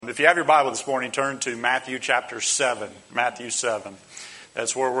If you have your Bible this morning, turn to Matthew chapter 7. Matthew 7.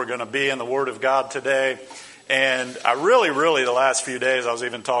 That's where we're going to be in the Word of God today. And I really, the last few days, I was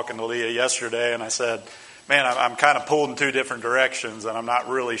even talking to Leah yesterday, and I said, man, I'm kind of pulled in two different directions, and I'm not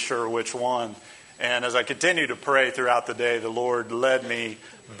really sure which one. And as I continue to pray throughout the day, the Lord led me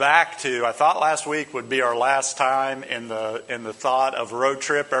back to, I thought last week would be our last time in the thought of road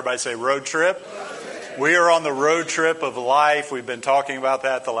trip. Everybody say road trip. We are on the road trip of life. We've been talking about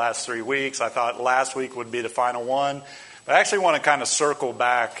that the last 3 weeks. I thought last week would be the final one. But I actually want to kind of circle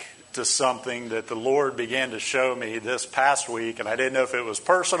back to something that the Lord began to show me this past week. And I didn't know if it was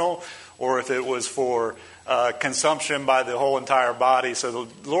personal or if it was for consumption by the whole entire body. So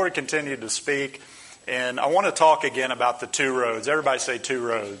the Lord continued to speak. And I want to talk again about the two roads. Everybody say two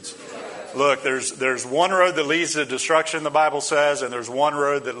roads. Look, there's one road that leads to destruction, the Bible says, and there's one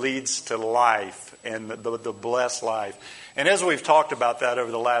road that leads to life and the blessed life. And as we've talked about that over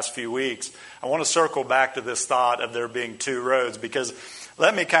the last few weeks, I want to circle back to this thought of there being two roads, because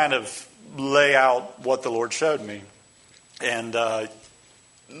let me kind of lay out what the Lord showed me and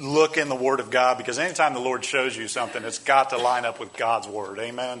look in the Word of God, because anytime the Lord shows you something, it's got to line up with God's Word.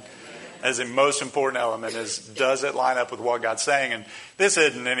 Amen? As the most important element is, does it line up with what God's saying? And this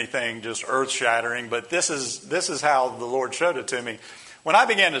isn't anything just earth-shattering, but this is how the Lord showed it to me. When I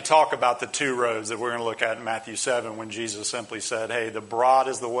began to talk about the two roads that we're going to look at in Matthew 7, when Jesus simply said, hey, the broad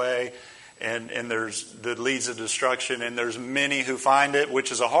is the way, and there's that leads to destruction, and there's many who find it,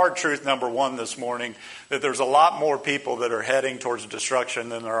 which is a hard truth, number one, this morning, that there's a lot more people that are heading towards destruction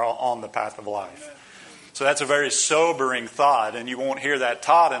than there are on the path of life. So that's a very sobering thought, and you won't hear that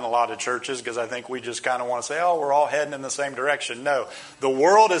taught in a lot of churches, because I think we just kind of want to say, oh, we're all heading in the same direction. No, the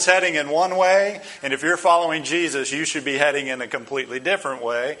world is heading in one way, and if you're following Jesus, you should be heading in a completely different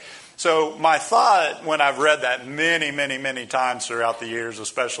way. So my thought, when I've read that many times throughout the years,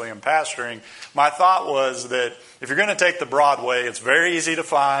 especially in pastoring, my thought was that if you're going to take the broad way, it's very easy to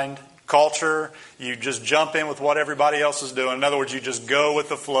find. Culture, you just jump in with what everybody else is doing. In other words, you just go with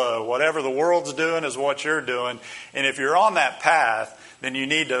the flow. Whatever the world's doing is what you're doing. And if you're on that path, then you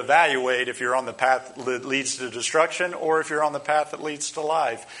need to evaluate if you're on the path that leads to destruction or if you're on the path that leads to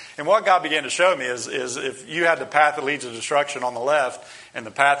life. And what God began to show me is if you had the path that leads to destruction on the left and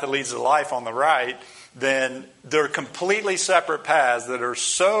the path that leads to life on the right, then they're completely separate paths that are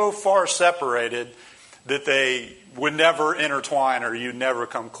so far separated that they would never intertwine or you'd never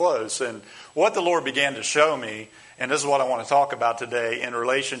come close. And what the Lord began to show me, and this is what I want to talk about today in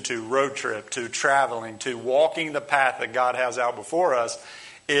relation to road trip, to traveling, to walking the path that God has out before us,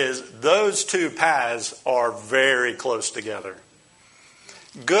 is those two paths are very close together.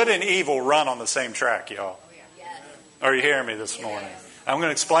 Good and evil run on the same track, y'all. Are you hearing me this morning? I'm going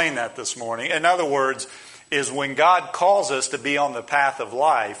to explain that this morning. In other words, is when God calls us to be on the path of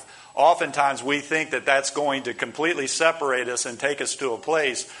life, oftentimes we think that that's going to completely separate us and take us to a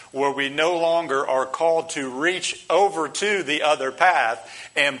place where we no longer are called to reach over to the other path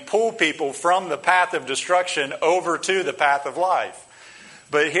and pull people from the path of destruction over to the path of life.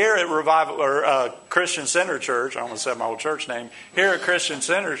 But here at Christian Center Church, I almost said my old church name, here at Christian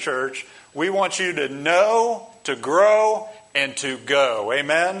Center Church, we want you to know, to grow, and to go.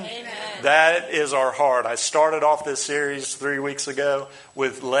 Amen? Amen? That is our heart. I started off this series 3 weeks ago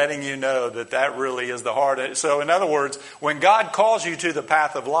with letting you know that really is the heart. So in other words, when God calls you to the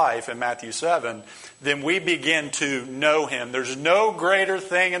path of life in Matthew 7, then we begin to know Him. There's no greater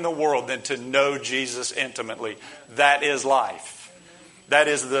thing in the world than to know Jesus intimately. That is life. That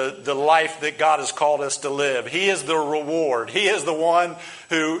is the life that God has called us to live. He is the reward. He is the one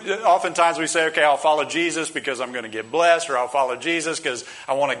who, oftentimes we say, okay, I'll follow Jesus because I'm going to get blessed, or I'll follow Jesus because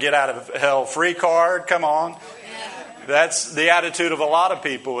I want to get out of hell free card. Come on. That's the attitude of a lot of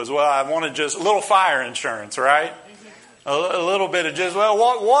people as well. I want to just, a little fire insurance, right? A little bit of just, well,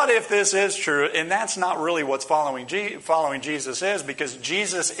 what if this is true? And that's not really what's following Jesus is, because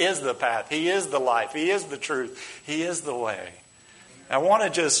Jesus is the path. He is the life. He is the truth. He is the way. I want to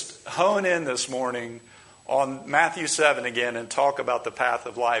just hone in this morning on Matthew 7 again and talk about the path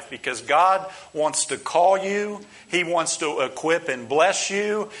of life, because God wants to call you, He wants to equip and bless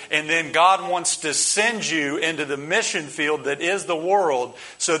you, and then God wants to send you into the mission field that is the world,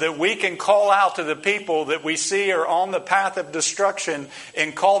 so that we can call out to the people that we see are on the path of destruction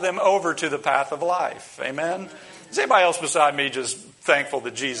and call them over to the path of life. Amen? Is anybody else beside me just thankful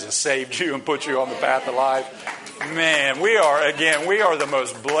that Jesus saved you and put you on the path of life? Man, we are the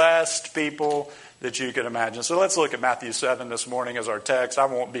most blessed people that you could imagine. So let's look at Matthew 7 this morning as our text. I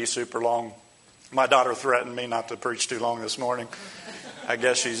won't be super long. My daughter threatened me not to preach too long this morning. I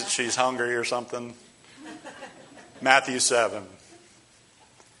guess she's hungry or something. Matthew 7.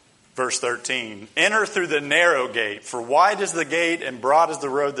 Verse 13, enter through the narrow gate, for wide is the gate and broad is the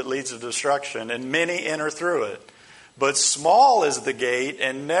road that leads to destruction, and many enter through it. But small is the gate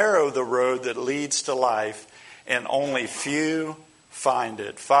and narrow the road that leads to life, and only few find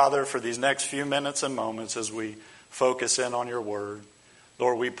it. Father, for these next few minutes and moments as we focus in on your word,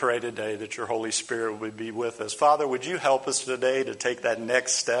 Lord, we pray today that your Holy Spirit would be with us. Father, would you help us today to take that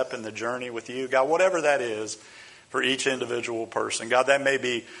next step in the journey with you? God, whatever that is, for each individual person. God, that may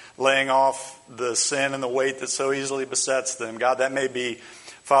be laying off the sin and the weight that so easily besets them. God, that may be,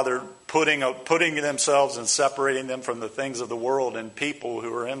 Father, putting themselves and separating them from the things of the world and people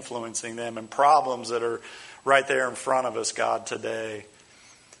who are influencing them and problems that are right there in front of us, God, today.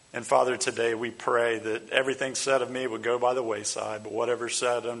 And Father, today we pray that everything said of me would go by the wayside, but whatever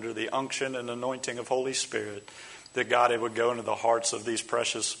said under the unction and anointing of Holy Spirit, that God, it would go into the hearts of these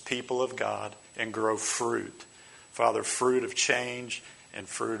precious people of God and grow fruit. Father, fruit of change and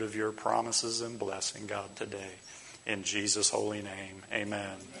fruit of your promises and blessing, God, today. In Jesus' holy name,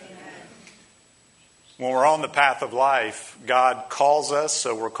 amen. When we're on the path of life, God calls us,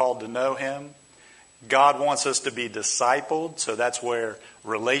 so we're called to know him. God wants us to be discipled, so that's where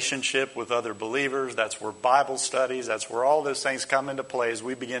relationship with other believers, that's where Bible studies, that's where all those things come into play as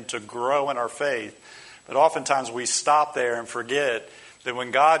we begin to grow in our faith. But oftentimes we stop there and forget that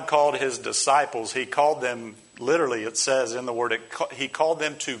when God called his disciples, he called them, literally it says in the word, he called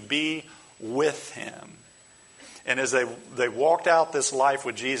them to be with him. And as they walked out this life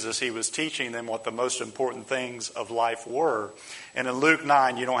with Jesus, he was teaching them what the most important things of life were. And in Luke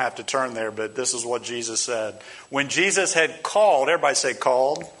 9, you don't have to turn there, but this is what Jesus said. When Jesus had called, everybody say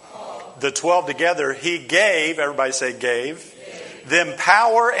called, the 12 together, he gave, everybody say gave, them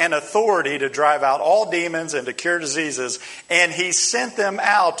power and authority to drive out all demons and to cure diseases. And he sent them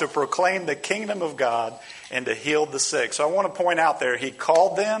out to proclaim the kingdom of God and to heal the sick. So I want to point out there, he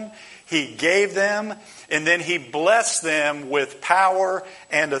called them, he gave them, and then he blessed them with power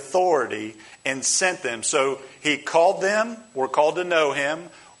and authority and sent them. So he called them, we're called to know him.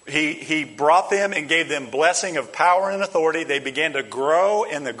 He brought them and gave them blessing of power and authority. They began to grow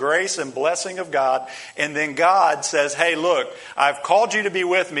in the grace and blessing of God. And then God says, hey, look, I've called you to be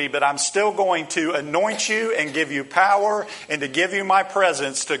with me, but I'm still going to anoint you and give you power and to give you my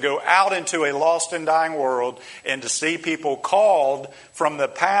presence to go out into a lost and dying world and to see people called from the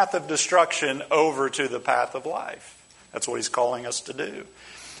path of destruction over to the path of life. That's what he's calling us to do.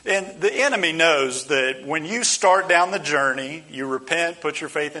 And the enemy knows that when you start down the journey, you repent, put your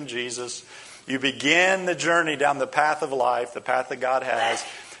faith in Jesus, you begin the journey down the path of life, the path that God has,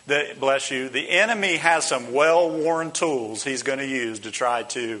 that, bless you, the enemy has some well-worn tools he's going to use to try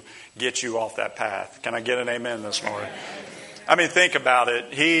to get you off that path. Can I get an amen this morning? I mean, think about it.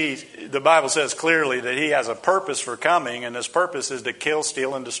 The Bible says clearly that he has a purpose for coming, and his purpose is to kill,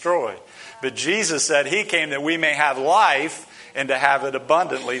 steal, and destroy. But Jesus said he came that we may have life and to have it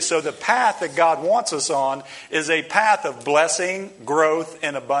abundantly. So the path that God wants us on is a path of blessing, growth,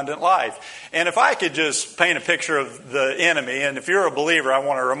 and abundant life. And if I could just paint a picture of the enemy, and if you're a believer, I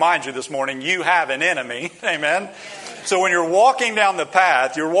want to remind you this morning, you have an enemy. Amen. So when you're walking down the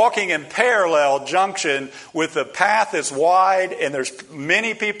path, you're walking in parallel junction with the path that's wide and there's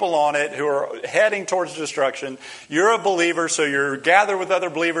many people on it who are heading towards destruction. You're a believer, so you're gathered with other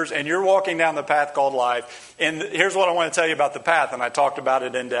believers and you're walking down the path called life. And here's what I want to tell you about the path, and I talked about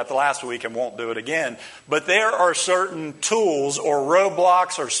it in depth last week and won't do it again. But there are certain tools or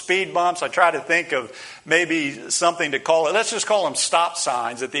roadblocks or speed bumps. I try to think of maybe something to call it. Let's just call them stop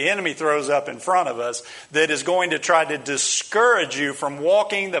signs that the enemy throws up in front of us that is going to try to discourage you from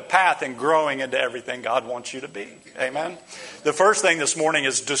walking the path and growing into everything God wants you to be. Amen? The first thing this morning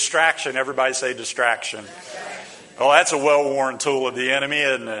is distraction. Everybody say distraction. Oh, that's a well-worn tool of the enemy,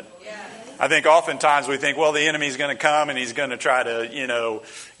 isn't it? I think oftentimes we think, well, the enemy's going to come and he's going to try to,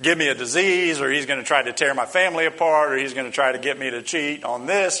 give me a disease, or he's going to try to tear my family apart, or he's going to try to get me to cheat on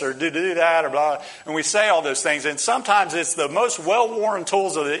this or do that or blah. And we say all those things. And sometimes it's the most well-worn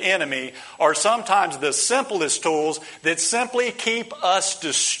tools of the enemy are sometimes the simplest tools that simply keep us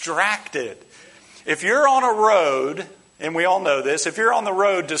distracted. If you're on a road, and we all know this, if you're on the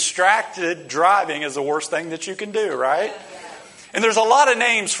road, distracted driving is the worst thing that you can do, right? And there's a lot of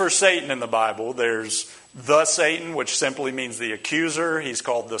names for Satan in the Bible. There's the Satan, which simply means the accuser. He's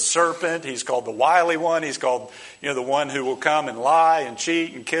called the serpent. He's called the wily one. He's called, the one who will come and lie and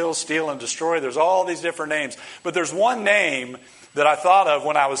cheat and kill, steal, and destroy. There's all these different names. But there's one name that I thought of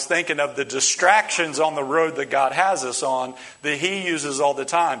when I was thinking of the distractions on the road that God has us on that he uses all the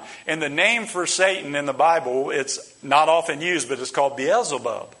time. And the name for Satan in the Bible, it's not often used, but it's called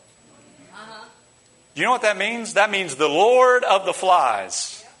Beelzebub. Do you know what that means? That means the Lord of the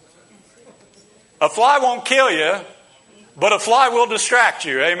Flies. A fly won't kill you, but a fly will distract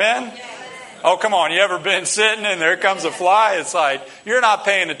you. Amen? Oh, come on. You ever been sitting and there comes a fly? It's like you're not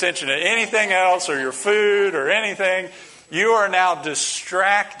paying attention to anything else or your food or anything. You are now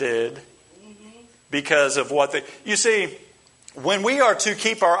distracted because of what you see, when we are to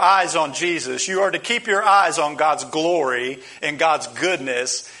keep our eyes on Jesus, you are to keep your eyes on God's glory and God's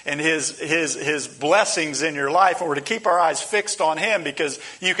goodness and His blessings in your life. And we're to keep our eyes fixed on Him, because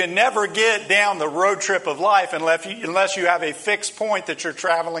you can never get down the road trip of life unless you have a fixed point that you're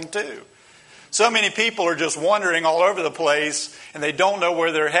traveling to. So many people are just wandering all over the place and they don't know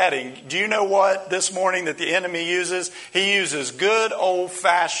where they're heading. Do you know what this morning that the enemy uses? He uses good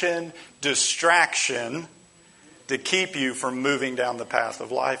old-fashioned distraction to keep you from moving down the path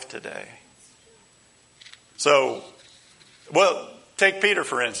of life today. So, take Peter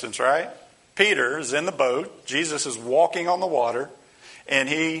for instance, right? Peter is in the boat. Jesus is walking on the water, and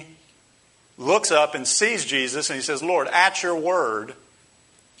he looks up and sees Jesus, and he says, "Lord, at your word."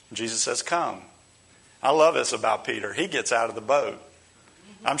 Jesus says, "Come." I love this about Peter. He gets out of the boat.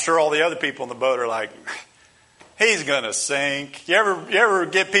 I'm sure all the other people in the boat are like, he's going to sink. You ever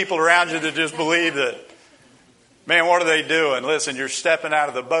get people around you that just believe that, man, what are they doing? Listen, you're stepping out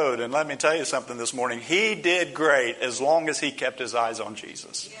of the boat. And let me tell you something this morning. He did great as long as he kept his eyes on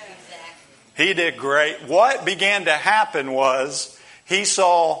Jesus. Yeah, exactly. He did great. What began to happen was he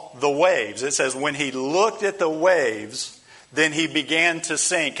saw the waves. It says when he looked at the waves, then he began to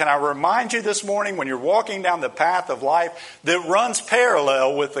sink. Can I remind you this morning, when you're walking down the path of life that runs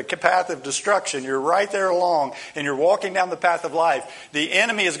parallel with the path of destruction, you're right there along and you're walking down the path of life, the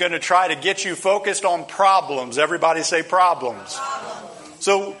enemy is going to try to get you focused on problems. Everybody say problems.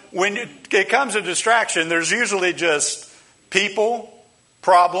 So when it comes to distraction, there's usually just people,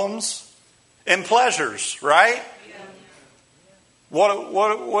 problems, and pleasures, right?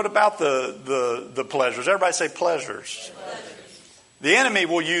 What about the pleasures? Everybody say pleasures. The enemy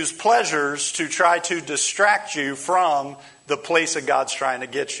will use pleasures to try to distract you from the place that God's trying to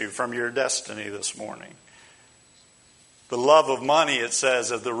get you, from your destiny this morning. The love of money, it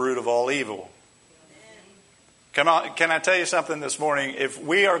says, is the root of all evil. Come on, can I tell you something this morning? If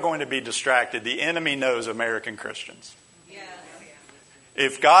we are going to be distracted, the enemy knows American Christians.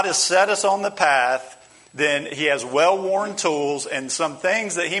 If God has set us on the path, then He has well-worn tools and some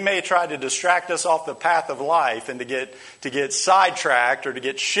things that He may try to distract us off the path of life and to get sidetracked or to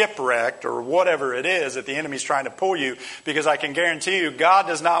get shipwrecked or whatever it is that the enemy's trying to pull you. Because I can guarantee you, God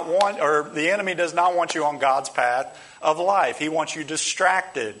does not want, or the enemy does not want you on God's path of life. He wants you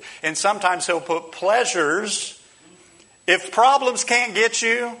distracted. And sometimes he'll put pleasures. If problems can't get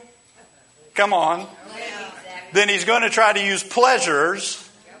you, come on, then he's going to try to use pleasures.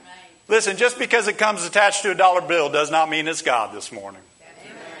 Listen, just because it comes attached to a dollar bill does not mean it's God this morning.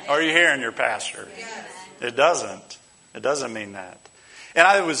 Are you hearing your pastor? It doesn't. It doesn't mean that. And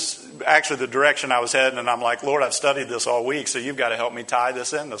I was actually the direction I was heading, and I'm like, Lord, I've studied this all week, so you've got to help me tie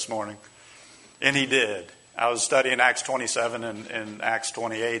this in this morning. And He did. I was studying Acts 27 and Acts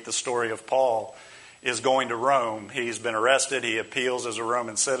 28. The story of Paul is going to Rome. He's been arrested. He appeals as a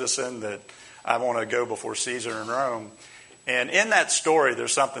Roman citizen that I want to go before Caesar in Rome. And in that story,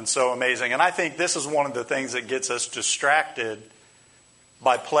 there's something so amazing. And I think this is one of the things that gets us distracted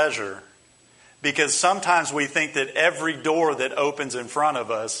by pleasure. Because sometimes we think that every door that opens in front of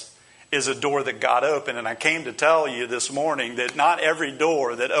us is a door that God opened. And I came to tell you this morning that not every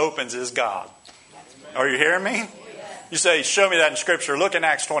door that opens is God. Are you hearing me? You say, show me that in Scripture. Look in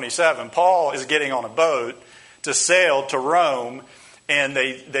Acts 27. Paul is getting on a boat to sail to Rome. And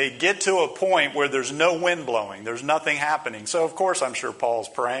they get to a point where there's no wind blowing. There's nothing happening. So, of course, I'm sure Paul's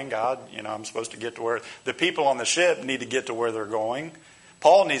praying, God, I'm supposed to get to where... The people on the ship need to get to where they're going.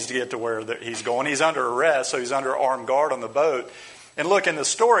 Paul needs to get to where he's going. He's under arrest, so he's under armed guard on the boat. And look, in the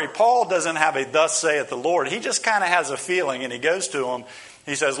story, Paul doesn't have a thus saith the Lord. He just kind of has a feeling, and he goes to him.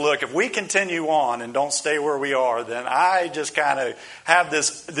 He says, look, if we continue on and don't stay where we are, then I just kind of have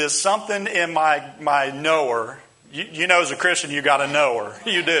this something in my knower. You know, as a Christian, you got a knower.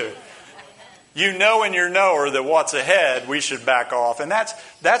 You do. You know in your knower that what's ahead, we should back off. And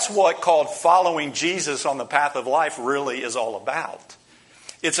that's what called following Jesus on the path of life really is all about.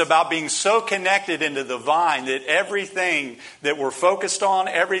 It's about being so connected into the vine that everything that we're focused on,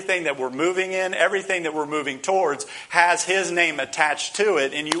 everything that we're moving in, everything that we're moving towards has His name attached to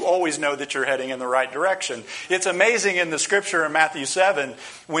it, and you always know that you're heading in the right direction. It's amazing in the Scripture in Matthew 7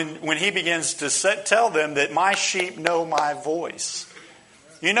 when He begins to tell them that my sheep know my voice.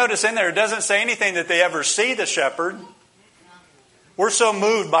 You notice in there it doesn't say anything that they ever see the shepherd. We're so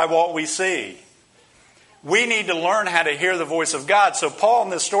moved by what we see. We need to learn how to hear the voice of God. So Paul in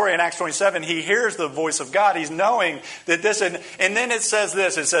this story in Acts 27, he hears the voice of God. He's knowing that this, and then it says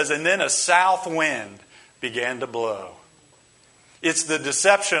this, it says, and then a south wind began to blow. It's the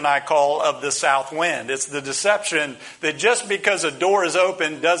deception I call of the south wind. It's the deception that just because a door is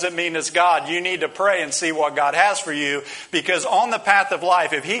open doesn't mean it's God. You need to pray and see what God has for you, because on the path of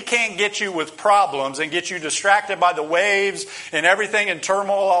life, if He can't get you with problems and get you distracted by the waves and everything in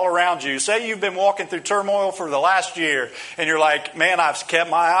turmoil all around you, say you've been walking through turmoil for the last year and you're like, man, I've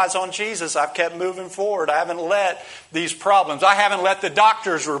kept my eyes on Jesus. I've kept moving forward. I haven't let these problems, I haven't let the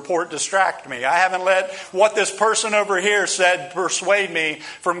doctor's report distract me. I haven't let what this person over here said persuade me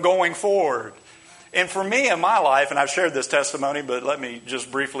from going forward. And for me in my life, and I've shared this testimony, but let me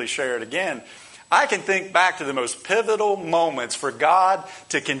just briefly share it again. I can think back to the most pivotal moments for God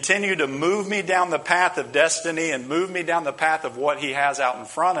to continue to move me down the path of destiny and move me down the path of what He has out in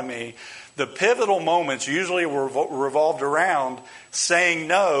front of me. The pivotal moments usually revolved around saying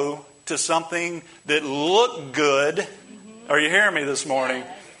no to something that looked good. Are you hearing me this morning?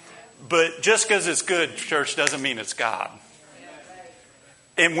 But just because it's good, church, doesn't mean it's God.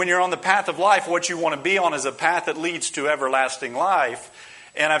 And when you're on the path of life, what you want to be on is a path that leads to everlasting life.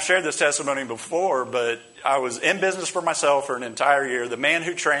 And I've shared this testimony before, but I was in business for myself for an entire year. The man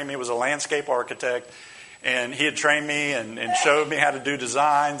who trained me was a landscape architect, and he had trained me and showed me how to do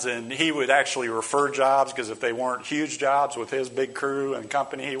designs, and he would actually refer jobs, because if they weren't huge jobs with his big crew and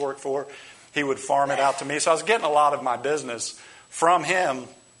company he worked for, he would farm it out to me. So I was getting a lot of my business from him.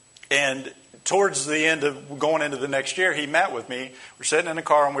 And towards the end of going into the next year, he met with me. We're sitting in the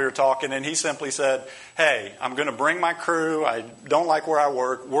car and we were talking, and he simply said, hey, I'm going to bring my crew. I don't like where I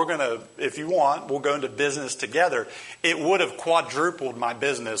work. We're going to, if you want, we'll go into business together. It would have quadrupled my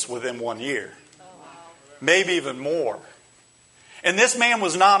business within 1 year. Maybe even more. And this man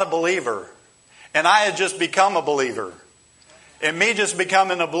was not a believer. And I had just become a believer. And me just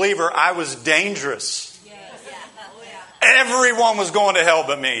becoming a believer, I was dangerous. Everyone was going to hell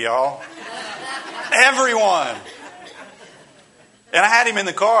but me, y'all. Everyone. And I had him in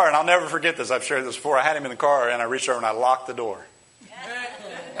the car, and I'll never forget this. I've shared this before. I had him in the car, and I reached over and I locked the door.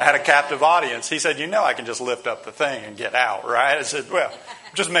 I had a captive audience. He said, I can just lift up the thing and get out, right? I said, well,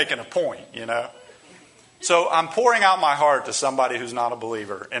 I'm just making a point, So I'm pouring out my heart to somebody who's not a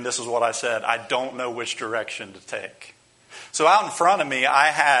believer. And this is what I said. I don't know which direction to take. So out in front of me, I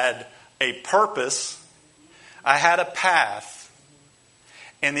had a purpose. I had a path.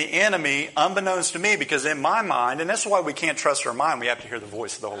 And the enemy, unbeknownst to me, because in my mind, and that's why we can't trust our mind, we have to hear the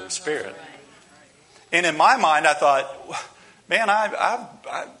voice of the Holy Spirit. And in my mind, I thought, man,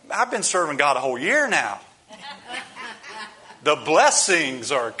 I've been serving God a whole year now. The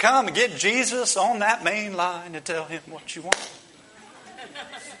blessings are coming. Get Jesus on that main line and tell Him what you want.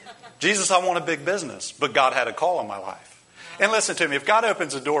 Jesus, I want a big business. But God had a call on my life. And listen to me, if God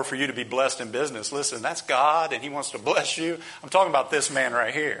opens a door for you to be blessed in business, listen, that's God and He wants to bless you. I'm talking about this man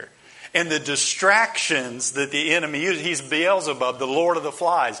right here. And the distractions that the enemy uses, he's Beelzebub, the Lord of the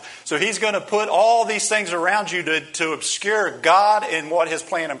Flies. So he's going to put all these things around you to obscure God and what His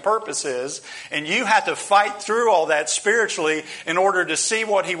plan and purpose is. And you have to fight through all that spiritually in order to see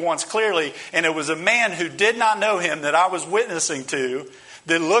what He wants clearly. And it was a man who did not know Him that I was witnessing to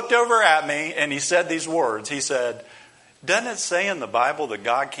that looked over at me and he said these words. He said, doesn't it say in the Bible that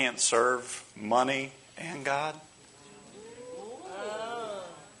God can't serve money and God?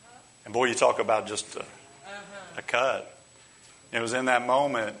 And boy, you talk about just a cut. It was in that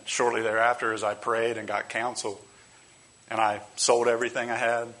moment, shortly thereafter, as I prayed and got counsel, and I sold everything I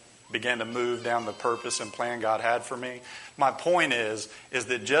had, began to move down the purpose and plan God had for me. My point is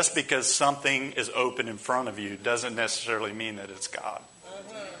that just because something is open in front of you doesn't necessarily mean that it's God.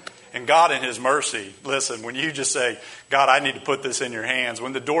 And God in His mercy, listen, when you just say, God, I need to put this in your hands.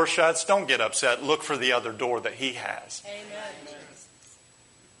 When the door shuts, don't get upset. Look for the other door that He has. Amen.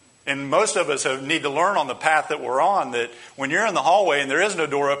 And most of us need to learn on the path that we're on that when you're in the hallway and there is no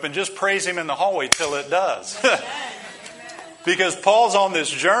door open, just praise Him in the hallway till it does. Because Paul's on this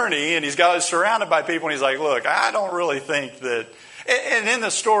journey and he's surrounded by people and he's like, look, I don't really think that. And in the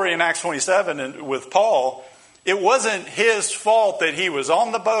story in Acts 27 with Paul, it wasn't his fault that he was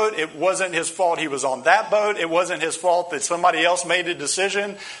on the boat. It wasn't his fault he was on that boat. It wasn't his fault that somebody else made a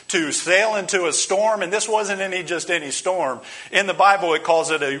decision to sail into a storm. And this wasn't just any storm. In the Bible, it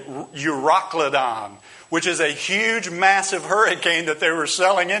calls it a Euroclydon, which is a huge, massive hurricane that they were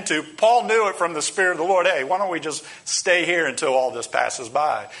sailing into. Paul knew it from the Spirit of the Lord. Hey, why don't we just stay here until all this passes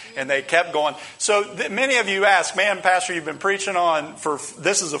by? And they kept going. So many of you ask, man, Pastor, you've been preaching on,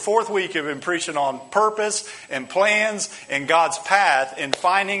 this is the fourth week you've been preaching on purpose and plans and God's path and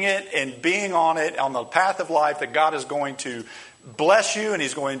finding it and being on it, on the path of life that God is going to bless you and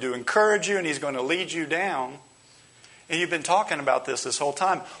He's going to encourage you and He's going to lead you down. And you've been talking about this whole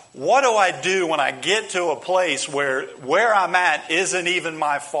time. What do I do when I get to a place where I'm at isn't even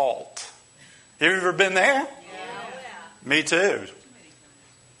my fault? Have you ever been there? Yeah. Me too.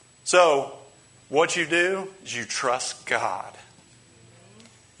 So, what you do is you trust God.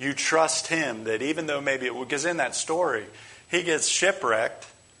 You trust Him that even though because in that story, he gets shipwrecked.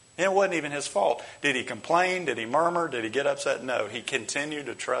 And it wasn't even his fault. Did he complain? Did he murmur? Did he get upset? No. He continued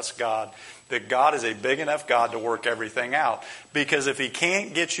to trust God, that God is a big enough God to work everything out. Because if He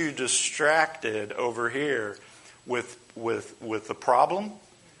can't get you distracted over here with the problem,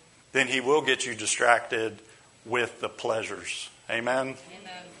 then He will get you distracted with the pleasures. Amen? Amen.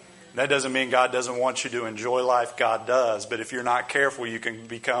 That doesn't mean God doesn't want you to enjoy life. God does. But if you're not careful, you can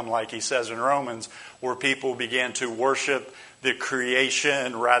become, like he says in Romans, where people begin to worship the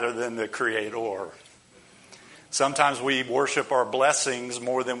creation rather than the Creator. Sometimes we worship our blessings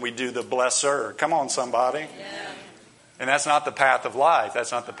more than we do the blesser. Come on, somebody. Yeah. And that's not the path of life.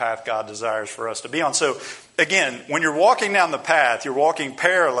 That's not the path God desires for us to be on. So, again, when you're walking down the path, you're walking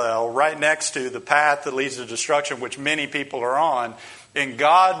parallel right next to the path that leads to destruction, which many people are on. And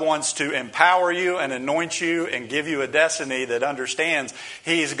God wants to empower you and anoint you and give you a destiny that understands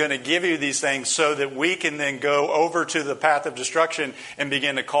He's going to give you these things so that we can then go over to the path of destruction and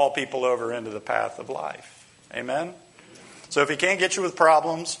begin to call people over into the path of life. Amen? So if He can't get you with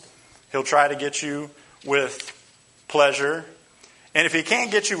problems, He'll try to get you with pleasure. And if He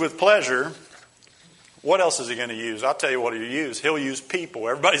can't get you with pleasure, what else is He going to use? I'll tell you what He'll use. He'll use people.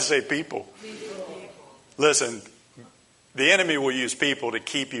 Everybody say people. Listen. The enemy will use people to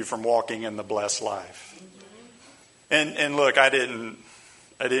keep you from walking in the blessed life. And look, I didn't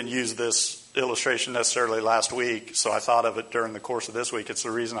use this illustration necessarily last week, so I thought of it during the course of this week. It's the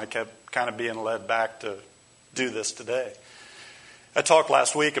reason I kept kind of being led back to do this today. I talked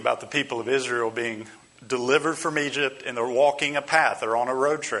last week about the people of Israel being delivered from Egypt, and they're walking a path. They're on a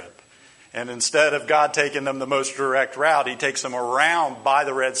road trip. And instead of God taking them the most direct route, He takes them around by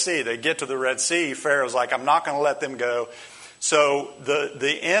the Red Sea. They get to the Red Sea. Pharaoh's like, I'm not going to let them go. So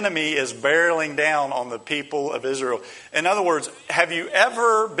the enemy is barreling down on the people of Israel. In other words, have you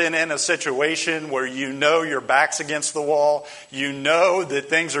ever been in a situation where you know your back's against the wall? You know that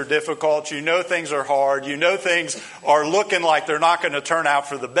things are difficult. You know things are hard. You know things are looking like they're not going to turn out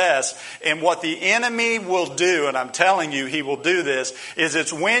for the best. And what the enemy will do, and I'm telling you he will do this, is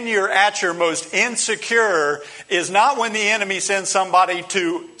it's when you're at your most insecure, is not when the enemy sends somebody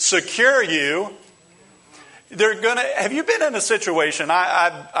to secure you. Have you been in a situation?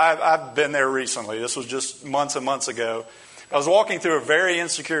 I've been there recently. This was just months and months ago. I was walking through a very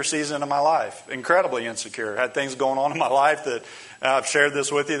insecure season of my life, incredibly insecure. I had things going on in my life that I've shared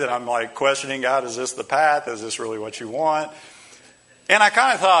this with you that I'm like questioning God. Is this the path? Is this really what you want? And I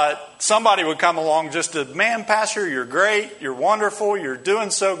kind of thought somebody would come along just to, man, Pastor, you're great. You're wonderful. You're doing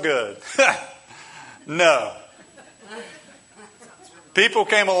so good. No. People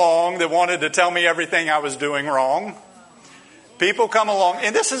came along that wanted to tell me everything I was doing wrong. People come along,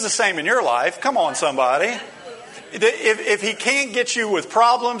 and this is the same in your life. Come on, somebody. If He can't get you with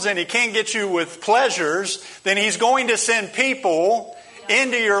problems and He can't get you with pleasures, then He's going to send people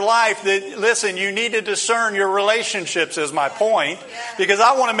into your life that, listen, you need to discern your relationships is my point. Because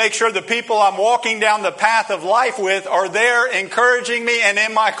I want to make sure the people I'm walking down the path of life with are there encouraging me and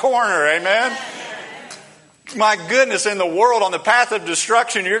in my corner. Amen? My goodness, in the world, on the path of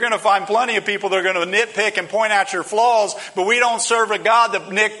destruction, you're going to find plenty of people that are going to nitpick and point out your flaws, but we don't serve a God that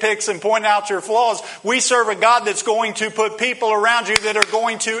nitpicks and point out your flaws. We serve a God that's going to put people around you that are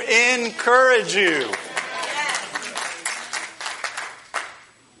going to encourage you.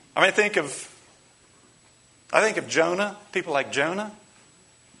 I think of Jonah, people like Jonah,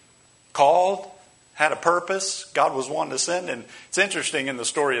 called, had a purpose, God was wanting to send. And it's interesting in the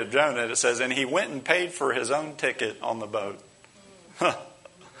story of Jonah, it says, and he went and paid for his own ticket on the boat.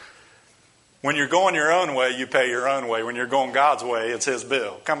 When you're going your own way, you pay your own way. When you're going God's way, it's His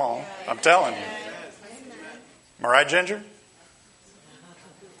bill. Come on, I'm telling you. Am I right, Ginger?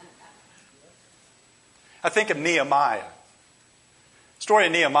 I think of Nehemiah. The story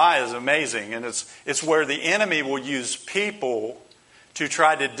of Nehemiah is amazing, and it's where the enemy will use people to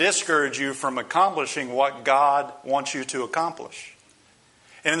try to discourage you from accomplishing what God wants you to accomplish.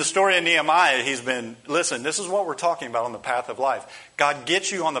 And in the story of Nehemiah, listen, this is what we're talking about on the path of life. God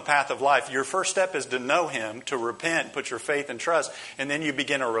gets you on the path of life. Your first step is to know Him, to repent, put your faith and trust, and then you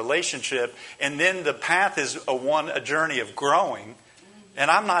begin a relationship. And then the path is a journey of growing. And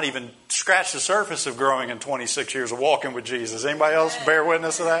I'm not even scratched the surface of growing in 26 years of walking with Jesus. Anybody else bear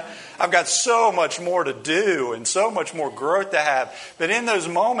witness to that? I've got so much more to do and so much more growth to have. But in those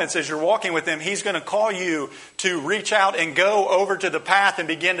moments, as you're walking with Him, He's going to call you to reach out and go over to the path and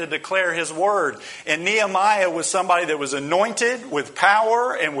begin to declare His word. And Nehemiah was somebody that was anointed with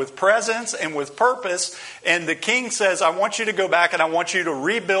power and with presence and with purpose. And the king says, I want you to go back and I want you to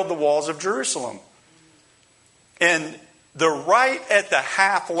rebuild the walls of Jerusalem. And they're right at the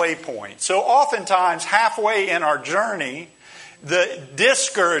halfway point. So oftentimes, halfway in our journey, the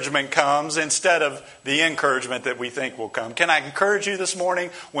discouragement comes instead of the encouragement that we think will come. Can I encourage you this morning?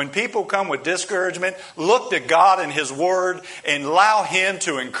 When people come with discouragement, look to God and His Word and allow Him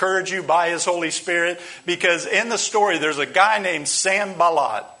to encourage you by His Holy Spirit. Because in the story, there's a guy named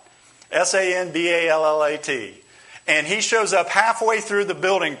Sanballat. Sanballat. And he shows up halfway through the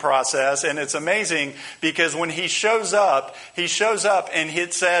building process, and it's amazing because when he shows up and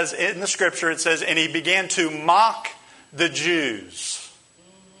it says, in the scripture it says, and he began to mock the Jews.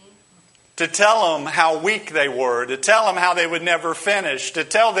 To tell them how weak they were, to tell them how they would never finish, to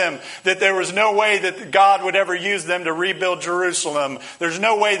tell them that there was no way that God would ever use them to rebuild Jerusalem. There's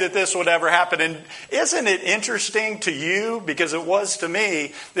no way that this would ever happen. And isn't it interesting to you, because it was to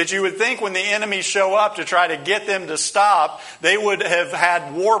me, that you would think when the enemies show up to try to get them to stop, they would have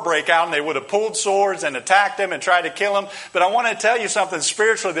had war break out and they would have pulled swords and attacked them and tried to kill them. But I want to tell you something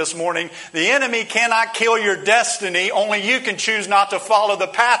spiritually this morning. The enemy cannot kill your destiny. Only you can choose not to follow the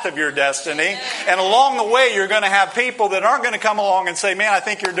path of your destiny. And along the way, you're going to have people that aren't going to come along and say, man, I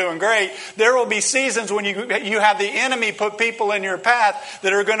think you're doing great. There will be seasons when you have the enemy put people in your path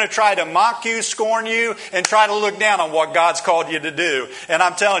that are going to try to mock you, scorn you, and try to look down on what God's called you to do. And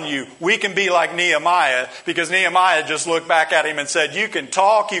I'm telling you, we can be like Nehemiah, because Nehemiah just looked back at him and said, you can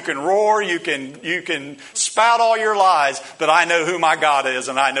talk, you can roar, you can spout all your lies, but I know who my God is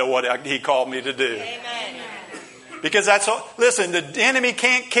and I know what He called me to do. Amen. Because listen, the enemy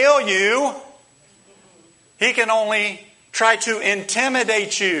can't kill you. He can only try to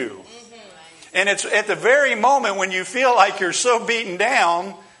intimidate you. And it's at the very moment when you feel like you're so beaten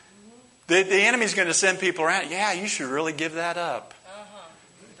down that the enemy's going to send people around. Yeah, you should really give that up.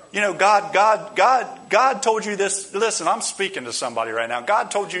 You know, God told you this. Listen, I'm speaking to somebody right now. God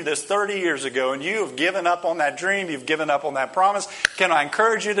told you this 30 years ago, and you have given up on that dream. You've given up on that promise. Can I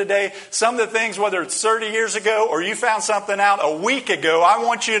encourage you today? Some of the things, whether it's 30 years ago or you found something out a week ago, I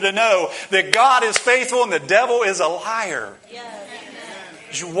want you to know that God is faithful and the devil is a liar. Yes.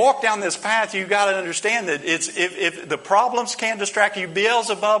 As you walk down this path, you've got to understand that if the problems can't distract you,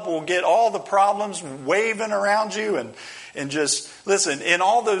 Beelzebub will get all the problems waving around you and just, listen, in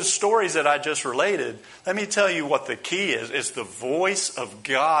all those stories that I just related, let me tell you what the key is. It's the voice of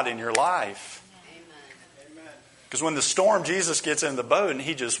God in your life. Because when the storm, Jesus gets in the boat and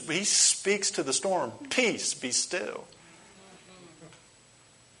he speaks to the storm, peace, be still.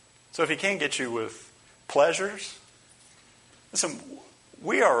 So if He can't get you with pleasures, listen,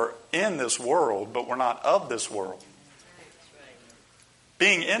 we are in this world, but we're not of this world.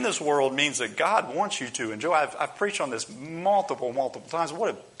 Being in this world means that God wants you to enjoy. I've preached on this multiple times. What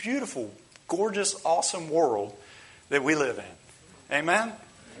a beautiful, gorgeous, awesome world that we live in. Amen?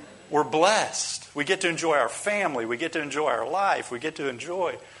 We're blessed. We get to enjoy our family. We get to enjoy our life. We get to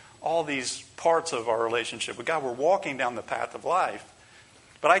enjoy all these parts of our relationship with God. We're walking down the path of life.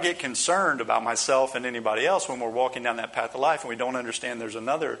 But I get concerned about myself and anybody else when we're walking down that path of life and we don't understand there's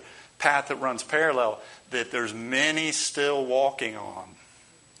another path that runs parallel that there's many still walking on.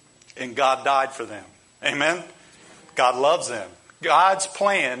 And God died for them. Amen? God loves them. God's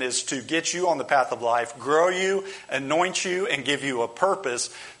plan is to get you on the path of life, grow you, anoint you, and give you a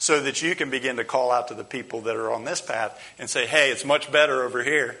purpose so that you can begin to call out to the people that are on this path and say, hey, it's much better over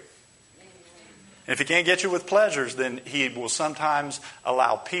here. And if He can't get you with pleasures, then He will sometimes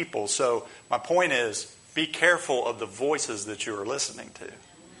allow people. So my point is, be careful of the voices that you are listening to.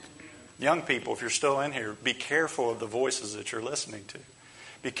 Young people, if you're still in here, be careful of the voices that you're listening to.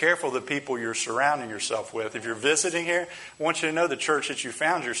 Be careful of the people you're surrounding yourself with. If you're visiting here, I want you to know the church that you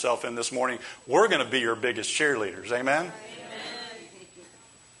found yourself in this morning, we're going to be your biggest cheerleaders. Amen? Amen.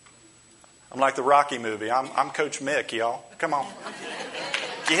 I'm like the Rocky movie. I'm Coach Mick, y'all. Come on.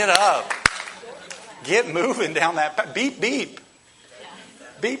 Get up. Get moving down that path. Beep, beep.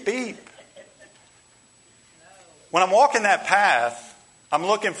 Beep, beep. When I'm walking that path, I'm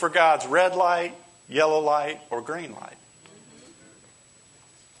looking for God's red light, yellow light, or green light.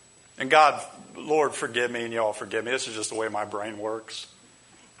 And God, Lord, forgive me, and y'all forgive me. This is just the way my brain works.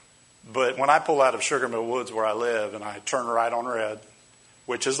 But when I pull out of Sugar Mill Woods where I live and I turn right on red,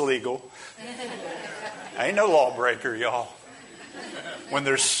 which is legal, I ain't no lawbreaker, y'all. When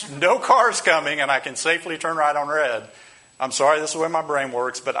there's no cars coming and I can safely turn right on red, I'm sorry, this is the way my brain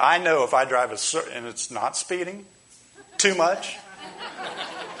works, but I know if I drive and it's not speeding too much,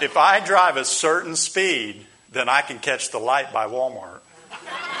 if I drive a certain speed, then I can catch the light by Walmart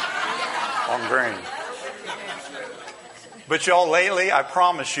on green. But y'all, lately, I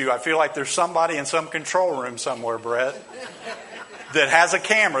promise you, I feel like there's somebody in some control room somewhere, Brett, that has a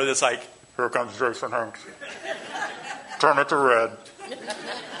camera that's like, here comes Jason Hanks. Turn it to red.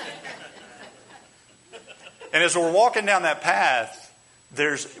 And as we're walking down that path,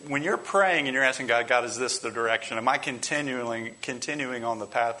 when you're praying and you're asking God, God, is this the direction? Am I continuing on the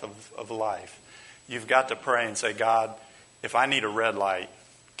path of life? You've got to pray and say, God, if I need a red light,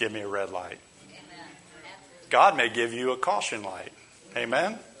 give me a red light. God may give you a caution light.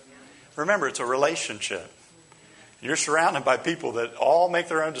 Amen? Remember, it's a relationship. You're surrounded by people that all make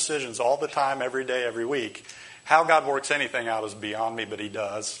their own decisions all the time, every day, every week. How God works anything out is beyond me, but He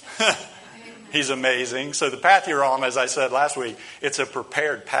does. He's amazing. So the path you're on, as I said last week, it's a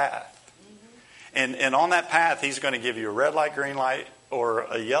prepared path. And on that path, He's going to give you a red light, green light, or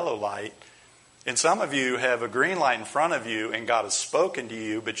a yellow light. And some of you have a green light in front of you, and God has spoken to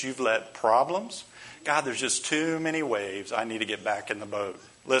you, but you've let problems. God, there's just too many waves. I need to get back in the boat.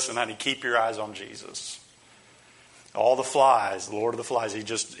 Listen, honey, keep your eyes on Jesus. All the flies, the Lord of the flies, He's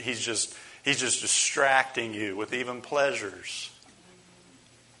just distracting you with even pleasures.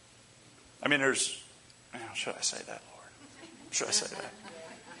 I mean, should I say that, Lord? Should I say that?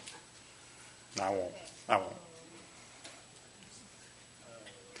 No, I won't.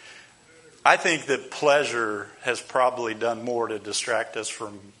 I think that pleasure has probably done more to distract us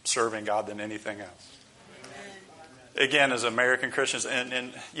from serving God than anything else. Again, as American Christians,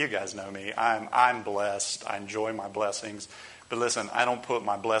 and you guys know me, I'm blessed. I enjoy my blessings. But listen, I don't put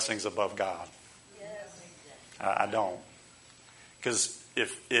my blessings above God. I don't. Because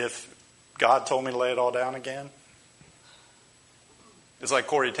if God told me to lay it all down again, it's like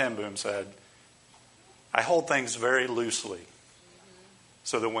Corrie ten Boom said, I hold things very loosely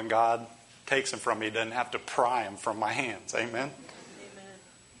so that when God takes them from me, He doesn't have to pry them from my hands. Amen?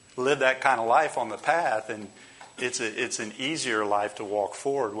 Live that kind of life on the path, and it's an easier life to walk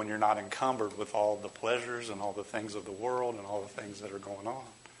forward when you're not encumbered with all the pleasures and all the things of the world and all the things that are going on.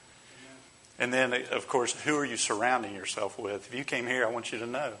 And then, of course, who are you surrounding yourself with? If you came here, I want you to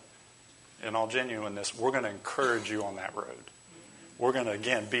know, in all genuineness, we're going to encourage you on that road. We're going to,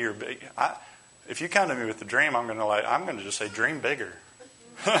 again, be your big... if you come to me with a dream, I'm going to just say, dream bigger.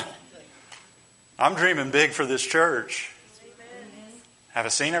 I'm dreaming big for this church. Have I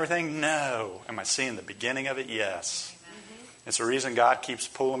seen everything? No. Am I seeing the beginning of it? Yes. It's the reason God keeps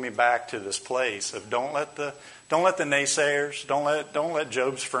pulling me back to this place of don't let the naysayers, don't let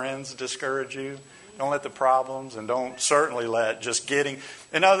Job's friends discourage you. Don't let the problems, and don't certainly let just getting.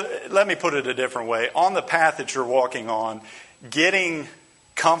 Let me put it a different way. On the path that you're walking on, getting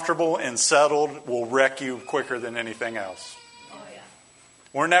comfortable and settled will wreck you quicker than anything else.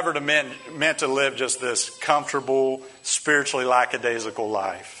 We're never meant to live just this comfortable, spiritually lackadaisical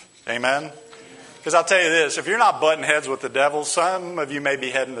life. Amen? Because I'll tell you this, if you're not butting heads with the devil, some of you may be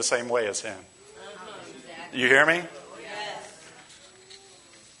heading the same way as him. You hear me?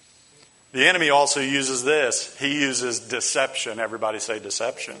 The enemy also uses this. He uses deception. Everybody say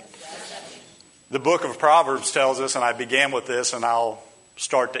deception. The book of Proverbs tells us, and I began with this, and I'll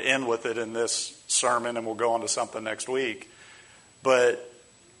start to end with it in this sermon, and we'll go on to something next week. But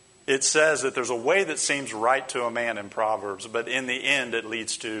it says that there's a way that seems right to a man in Proverbs, but in the end it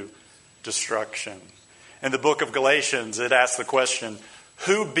leads to destruction. In the book of Galatians, it asks the question,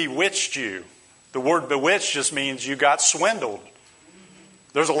 who bewitched you? The word bewitched just means you got swindled.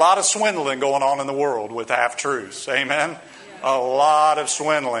 There's a lot of swindling going on in the world with half-truths. Amen? A lot of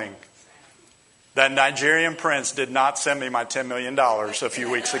swindling. That Nigerian prince did not send me my $10 million a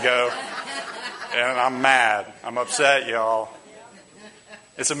few weeks ago. And I'm mad. I'm upset, y'all.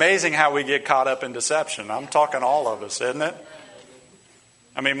 It's amazing how we get caught up in deception. I'm talking all of us, isn't it?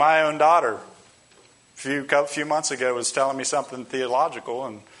 I mean, my own daughter, a few months ago, was telling me something theological.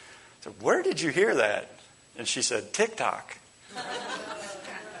 And I said, where did you hear that? And she said, TikTok.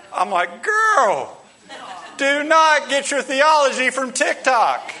 I'm like, girl, do not get your theology from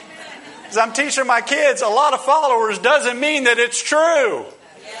TikTok. As I'm teaching my kids, a lot of followers doesn't mean that it's true.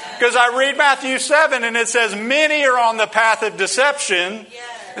 Because I read Matthew 7 and it says, many are on the path of deception.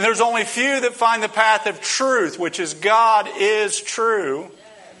 And there's only few that find the path of truth, which is God is true.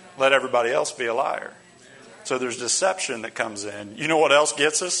 Let everybody else be a liar. So there's deception that comes in. You know what else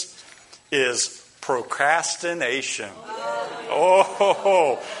gets us? Is procrastination.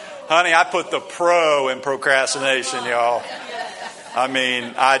 Oh, honey, I put the pro in procrastination, y'all. I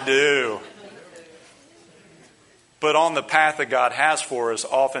mean, I do. But on the path that God has for us,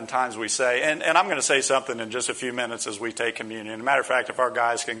 oftentimes we say, and I'm going to say something in just a few minutes as we take communion. As a matter of fact, if our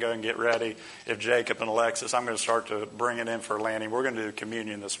guys can go and get ready, if Jacob and Alexis, I'm going to start to bring it in for Lanny. We're going to do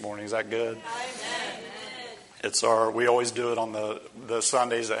communion this morning. Is that good? Amen. We always do it on the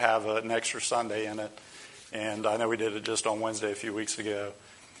Sundays that have an extra Sunday in it. And I know we did it just on Wednesday a few weeks ago.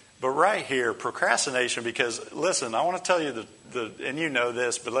 But right here, procrastination, because listen, I want to tell you and you know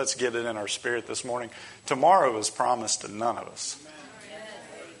this, but let's get it in our spirit this morning. Tomorrow is promised to none of us.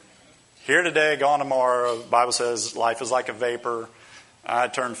 Here today, gone tomorrow. The Bible says life is like a vapor. I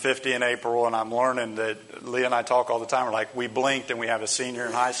turned 50 in April, and I'm learning that Leah and I talk all the time. We're like, we blinked and we have a senior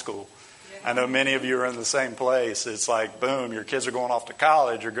in high school. I know many of you are in the same place. It's like, boom, your kids are going off to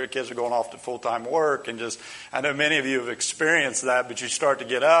college, your kids are going off to full-time work. And I know many of you have experienced that, but you start to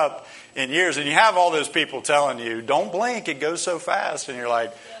get up in years. And you have all those people telling you, don't blink, it goes so fast. And you're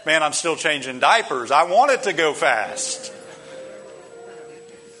like, man, I'm still changing diapers. I want it to go fast.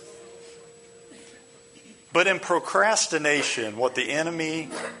 But in procrastination, what the enemy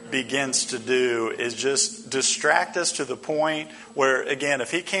begins to do is just distract us to the point where, again,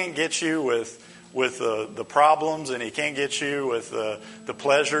 if he can't get you with the problems and he can't get you with the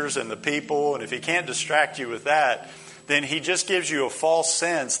pleasures and the people, and if he can't distract you with that, then he just gives you a false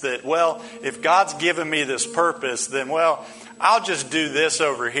sense that, well, if God's given me this purpose, then, well, I'll just do this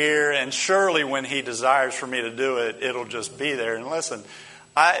over here, and surely when he desires for me to do it, it'll just be there. And listen,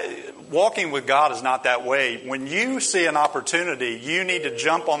 walking with God is not that way. When you see an opportunity, you need to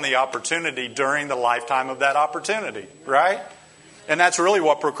jump on the opportunity during the lifetime of that opportunity, right? And that's really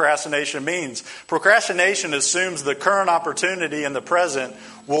what procrastination means. Procrastination assumes the current opportunity in the present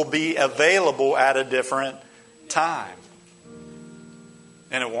will be available at a different time.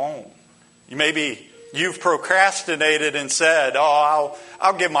 And it won't. You've procrastinated and said, oh,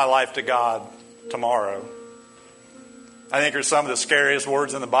 I'll give my life to God tomorrow. I think are some of the scariest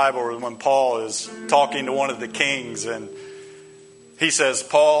words in the Bible when Paul is talking to one of the kings, and he says,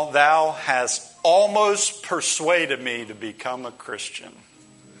 Paul, thou hast almost persuaded me to become a Christian.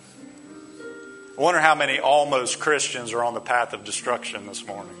 I wonder how many almost Christians are on the path of destruction this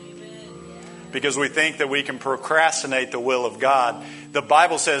morning. Because we think that we can procrastinate the will of God. The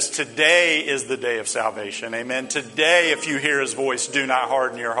Bible says today is the day of salvation. Amen. Today, if you hear his voice, do not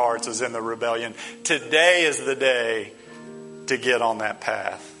harden your hearts as in the rebellion. Today is the day to get on that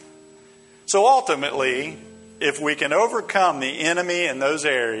path. So ultimately, if we can overcome the enemy in those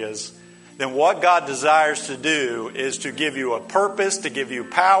areas, then what God desires to do is to give you a purpose, to give you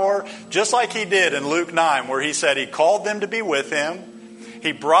power, just like he did in Luke 9, where he said he called them to be with him,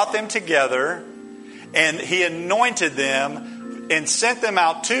 he brought them together, and he anointed them and sent them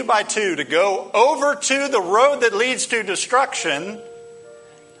out 2 by 2 to go over to the road that leads to destruction.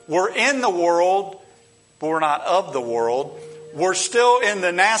 We're in the world, but we're not of the world. We're still in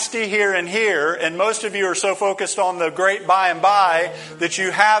the nasty here and here, and most of you are so focused on the great by and by that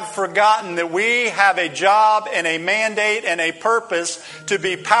you have forgotten that we have a job and a mandate and a purpose to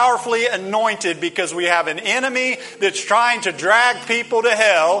be powerfully anointed, because we have an enemy that's trying to drag people to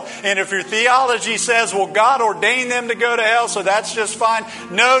hell. And if your theology says, well, God ordained them to go to hell, so that's just fine.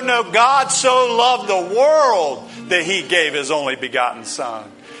 No, God so loved the world that he gave his only begotten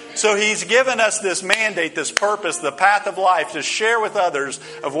Son. So he's given us this mandate, this purpose, the path of life to share with others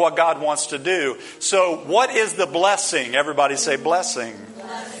of what God wants to do. So what is the blessing? Everybody say blessing.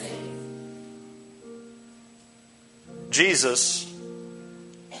 Blessing. Jesus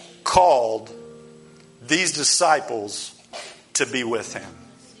called these disciples to be with him.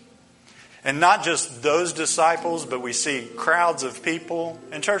 And not just those disciples, but we see crowds of people.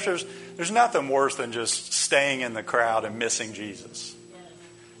 In church, there's nothing worse than just staying in the crowd and missing Jesus.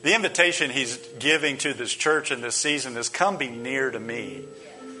 The invitation he's giving to this church in this season is, come be near to me.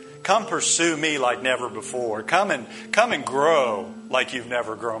 Come pursue me like never before. Come and grow like you've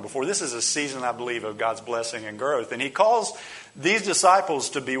never grown before. This is a season, I believe, of God's blessing and growth. And he calls these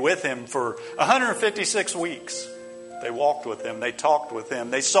disciples to be with him for 156 weeks. They walked with him. They talked with him.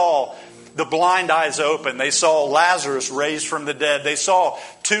 They saw the blind eyes open. They saw Lazarus raised from the dead. They saw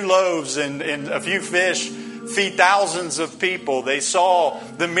 2 loaves and a few fish feed thousands of people. They saw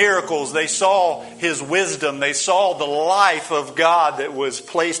the miracles. They saw his wisdom. They saw the life of God that was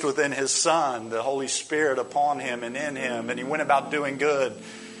placed within his Son, the Holy Spirit upon him and in him. And he went about doing good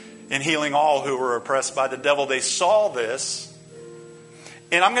and healing all who were oppressed by the devil. They saw this.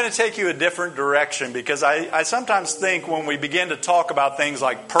 And I'm going to take you a different direction, because I sometimes think when we begin to talk about things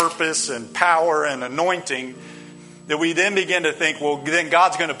like purpose and power and anointing, that we then begin to think, well, then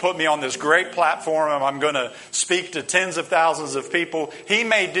God's going to put me on this great platform and I'm going to speak to tens of thousands of people. He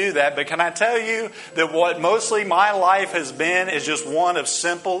may do that, but can I tell you that what mostly my life has been is just one of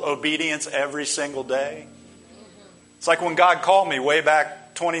simple obedience every single day? It's like when God called me way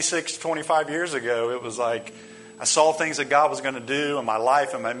back 26, 25 years ago. It was like I saw things that God was going to do in my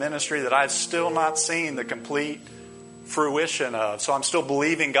life and my ministry that I've still not seen the complete fruition of. So I'm still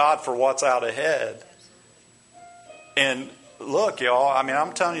believing God for what's out ahead. And look, y'all, I mean,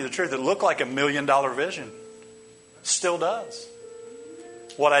 I'm telling you the truth. It looked like $1 million vision. Still does.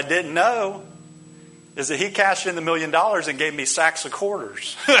 What I didn't know is that He cashed in the $1 million and gave me sacks of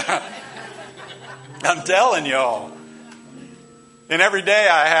quarters. I'm telling y'all. And every day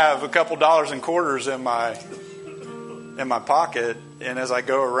I have a couple dollars in quarters in my pocket. And as I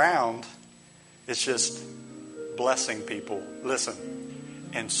go around, it's just blessing people.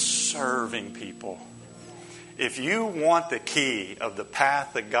 Listen, and serving people. If you want the key of the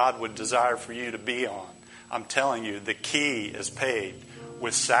path that God would desire for you to be on, I'm telling you, the key is paid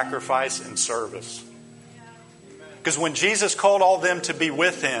with sacrifice and service. Because when Jesus called all them to be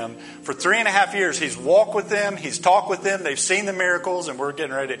with Him, for 3.5 years, He's walked with them, He's talked with them, they've seen the miracles, and we're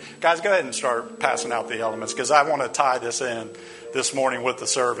getting ready. Guys, go ahead and start passing out the elements, because I want to tie this in this morning with the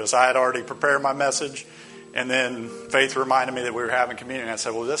service. I had already prepared my message, and then Faith reminded me that we were having communion. I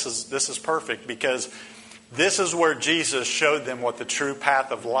said, well, this is perfect, because this is where Jesus showed them what the true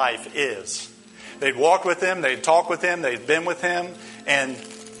path of life is. They'd walked with Him, they'd talked with Him, they'd been with Him, and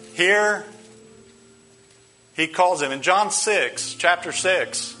here He calls them. In John 6, chapter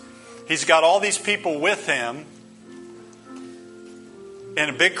 6, He's got all these people with Him in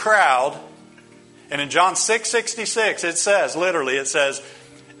a big crowd. And in John 6:66, it says, literally, it says,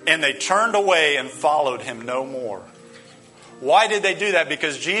 and they turned away and followed Him no more. Why did they do that?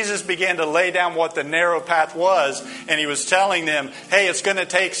 Because Jesus began to lay down what the narrow path was, and He was telling them, hey, it's going to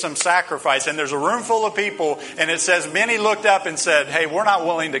take some sacrifice. And there's a room full of people, and it says many looked up and said, hey, we're not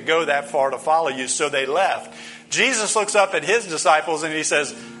willing to go that far to follow you, so they left. Jesus looks up at His disciples and He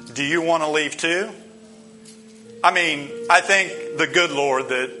says, do you want to leave too? I mean, I thank the good Lord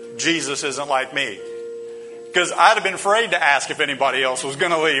that Jesus isn't like me, because I'd have been afraid to ask if anybody else was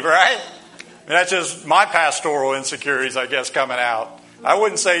going to leave, right? And that's just my pastoral insecurities, I guess, coming out. I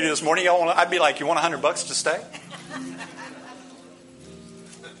wouldn't say to you this morning, I'd be like, you want $100 to stay?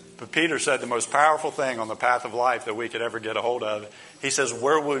 But Peter said the most powerful thing on the path of life that we could ever get a hold of. He says,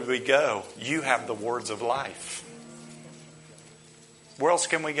 where would we go? You have the words of life. Where else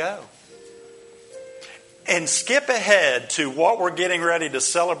can we go? And skip ahead to what we're getting ready to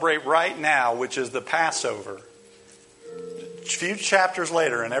celebrate right now, which is the Passover. A few chapters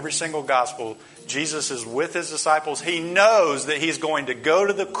later, in every single gospel, Jesus is with His disciples. He knows that He's going to go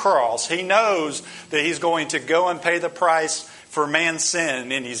to the cross. He knows that He's going to go and pay the price for man's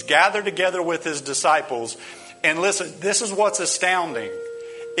sin. And He's gathered together with His disciples. And listen, this is what's astounding,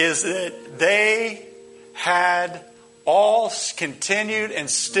 is that they had all continued and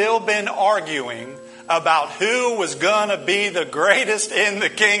still been arguing about who was going to be the greatest in the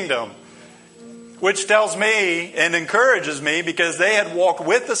kingdom. Which tells me and encourages me, because they had walked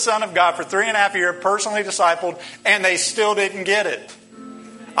with the Son of God for 3.5 years, personally discipled, and they still didn't get it.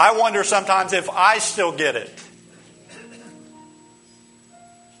 I wonder sometimes if I still get it.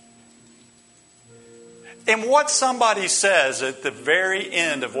 And what somebody says at the very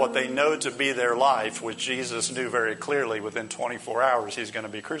end of what they know to be their life, which Jesus knew very clearly within 24 hours He's going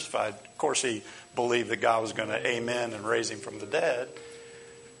to be crucified. Of course, He believed that God was going to amen and raise Him from the dead.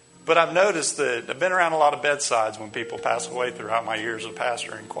 But I've noticed that I've been around a lot of bedsides when people pass away throughout my years of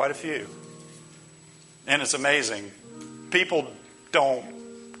pastoring, quite a few. And it's amazing. People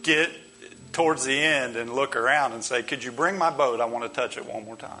don't get towards the end and look around and say, could you bring my boat? I want to touch it one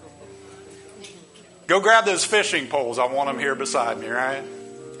more time. Go grab those fishing poles. I want them here beside me, right?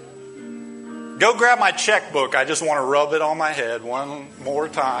 Go grab my checkbook. I just want to rub it on my head one more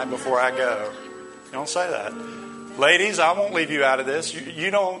time before I go. You don't say that. Ladies, I won't leave you out of this.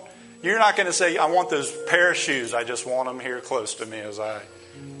 You're not going to say, I want those pair of shoes. I just want them here close to me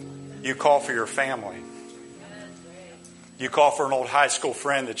you call for your family. You call for an old high school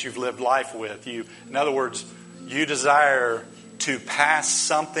friend that you've lived life with. In other words, you desire to pass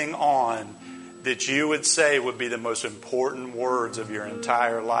something on that you would say would be the most important words of your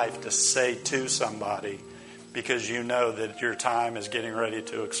entire life to say to somebody, because you know that your time is getting ready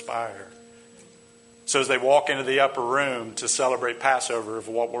to expire. So as they walk into the upper room to celebrate Passover, of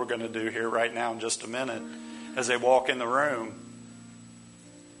what we're going to do here right now in just a minute, as they walk in the room,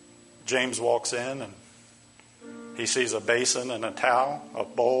 James walks in and he sees a basin and a towel, a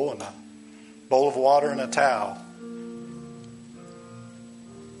bowl and a bowl of water and a towel.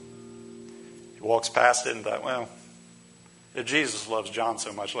 He walks past it and thought, well, if Jesus loves John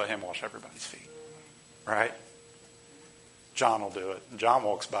so much, let him wash everybody's feet. Right? John will do it. John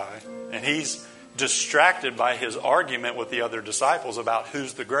walks by and he's distracted by his argument with the other disciples about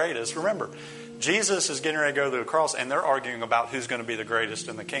who's the greatest. Remember, Jesus is getting ready to go to the cross and they're arguing about who's going to be the greatest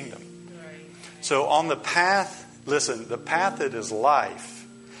in the kingdom. So on the path, listen, the path that is life,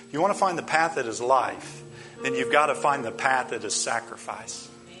 if you want to find the path that is life, then you've got to find the path that is sacrifice.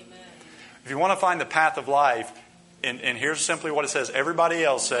 Amen. If you want to find the path of life, and here's simply what it says. Everybody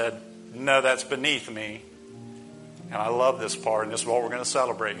else said, no, that's beneath me. And I love this part, and this is what we're going to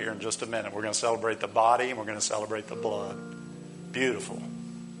celebrate here in just a minute. We're going to celebrate the body, and we're going to celebrate the blood. Beautiful.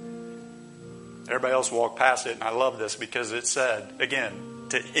 Everybody else walked past it, and I love this because it said, again,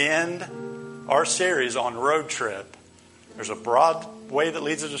 to end our series on road trip, there's a broad way that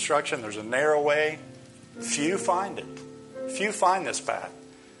leads to destruction. There's a narrow way. Few find it. Few find this path.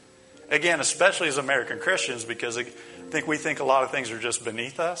 Again, especially as American Christians, because I think we think a lot of things are just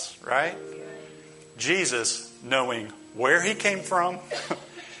beneath us, right? Jesus, knowing where he came from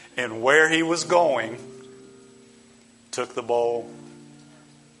and where he was going, took the bowl,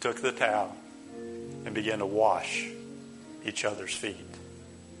 took the towel, and began to wash each other's feet.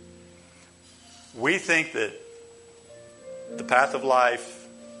 We think that the path of life,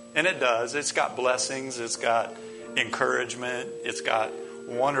 and it does, it's got blessings, it's got encouragement, it's got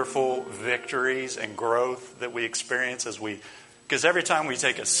wonderful victories and growth that we experience because every time we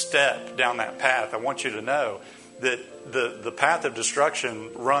take a step down that path, I want you to know that the path of destruction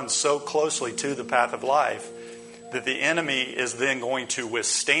runs so closely to the path of life that the enemy is then going to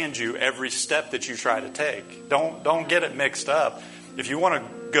withstand you every step that you try to take. Don't get it mixed up. If you want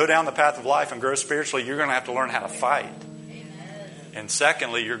to go down the path of life and grow spiritually, you're going to have to learn how to fight. Amen. And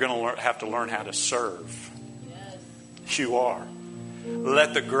secondly, you're going to have to learn how to serve. Yes. You are.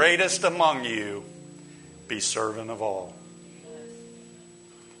 Let the greatest among you be servant of all.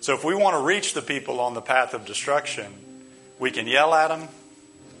 So if we want to reach the people on the path of destruction, we can yell at them.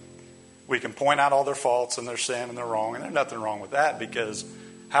 We can point out all their faults and their sin and their wrong. And there's nothing wrong with that, because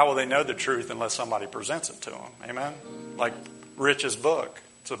how will they know the truth unless somebody presents it to them? Amen? Like Rich's book.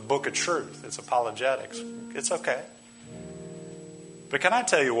 It's a book of truth. It's apologetics. It's okay. But can I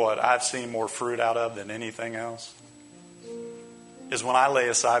tell you what I've seen more fruit out of than anything else? Is when I lay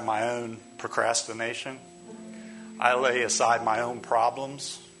aside my own procrastination. I lay aside my own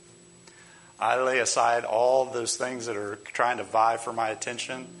problems. I lay aside all those things that are trying to vie for my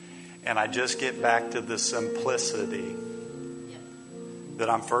attention. And I just get back to the simplicity that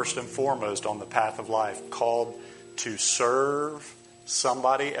I'm first and foremost on the path of life, called to serve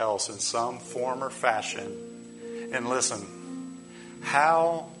somebody else in some form or fashion. And listen,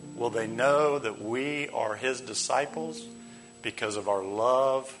 how will they know that we are his disciples? Because of our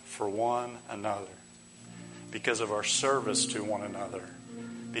love for one another. Because of our service to one another.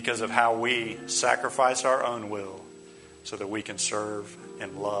 Because of how we sacrifice our own will so that we can serve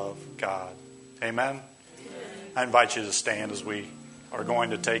and love God. Amen? Amen? I invite you to stand as we are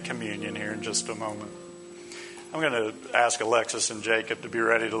going to take communion here in just a moment. I'm going to ask Alexis and Jacob to be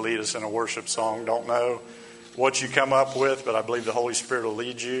ready to lead us in a worship song. Don't know what you come up with, but I believe the Holy Spirit will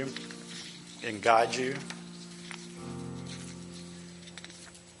lead you and guide you.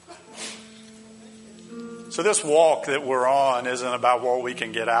 So this walk that we're on isn't about what we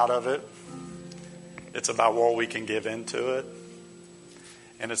can get out of it. It's about what we can give into it.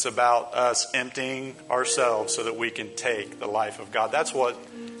 And it's about us emptying ourselves so that we can take the life of God. That's what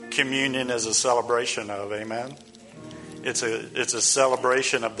communion is a celebration of. Amen? It's a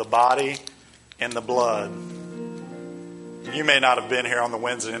celebration of the body and the blood. You may not have been here on the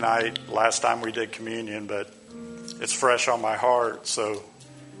Wednesday night last time we did communion, but it's fresh on my heart. So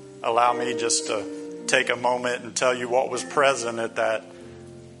allow me just to take a moment and tell you what was present at that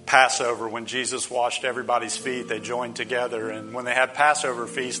Passover when Jesus washed everybody's feet. They joined together, and when they had Passover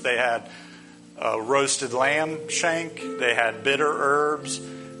feast, they had a roasted lamb shank, they had bitter herbs,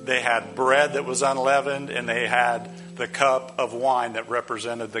 they had bread that was unleavened, and they had the cup of wine that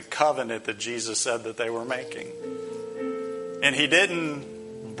represented the covenant that Jesus said that they were making. And he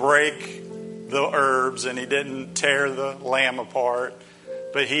didn't break the herbs and he didn't tear the lamb apart,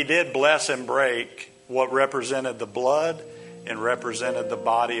 but he did bless and break what represented the blood and represented the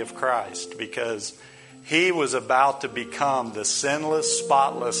body of Christ, because he was about to become the sinless,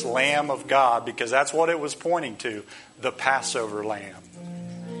 spotless Lamb of God, because that's what it was pointing to, the Passover Lamb.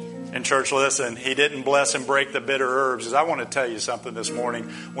 And church, listen, he didn't bless and break the bitter herbs. Because I want to tell you something this morning.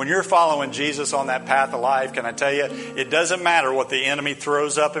 When you're following Jesus on that path of life, can I tell you, it doesn't matter what the enemy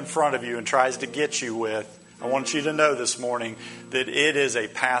throws up in front of you and tries to get you with. I want you to know this morning that it is a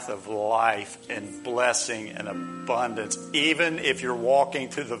path of life and blessing and abundance. Even if you're walking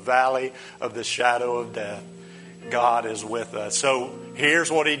through the valley of the shadow of death, God is with us. So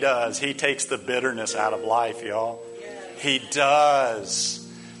here's what he does. He takes the bitterness out of life, y'all. He does.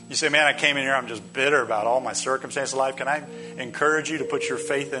 You say, man, I came in here, I'm just bitter about all my circumstances of life. Can I encourage you to put your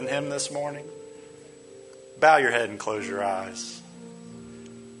faith in him this morning? Bow your head and close your eyes.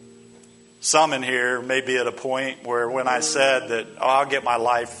 Some in here may be at a point where when I said that I'll get my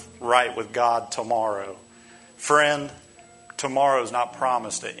life right with God tomorrow. Friend, tomorrow is not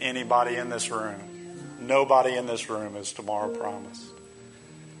promised to anybody in this room. Nobody in this room is tomorrow promised.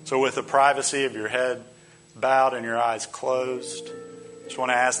 So with the privacy of your head bowed and your eyes closed, I just want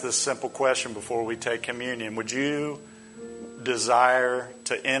to ask this simple question before we take communion. Would you desire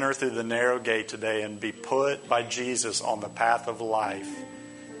to enter through the narrow gate today and be put by Jesus on the path of life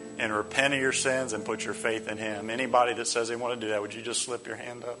and repent of your sins and put your faith in him? Anybody that says they want to do that, would you just slip your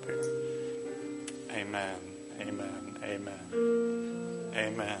hand up here? Amen. Amen. Amen.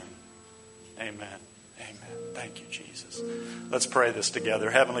 Amen. Amen. Amen. Thank you, Jesus. Let's pray this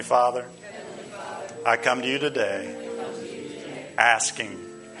together. Heavenly Father, I come to you today asking.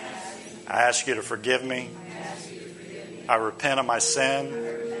 I ask you to forgive me. I repent of my sin.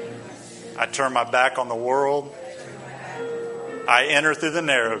 I turn my back on the world. I enter through the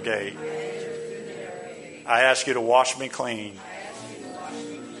narrow gate. I ask you to wash me clean.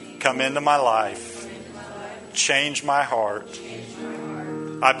 Come into my life. Change my heart.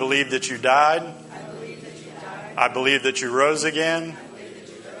 I believe that you died. I believe that you rose again.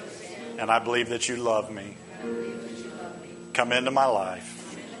 And I believe that you love me. Come into my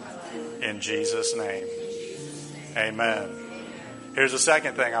life. In Jesus' name. Amen. Here's the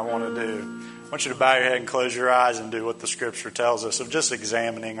second thing I want to do. I want you to bow your head and close your eyes and do what the Scripture tells us of just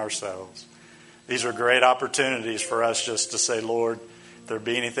examining ourselves. These are great opportunities for us just to say, Lord, if there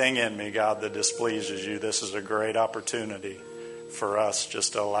be anything in me, God, that displeases you, this is a great opportunity for us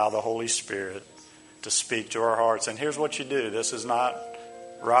just to allow the Holy Spirit to speak to our hearts. And here's what you do. This is not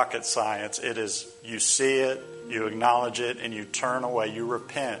rocket science. It is, you see it, you acknowledge it, and you turn away. You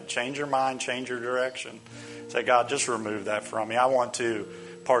repent. Change your mind, change your direction. Say, God, just remove that from me. I want to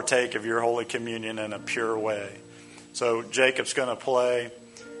partake of your Holy Communion in a pure way. So Jacob's going to play,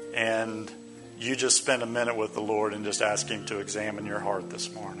 and you just spend a minute with the Lord and just ask him to examine your heart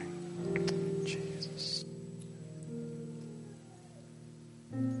this morning. Jesus.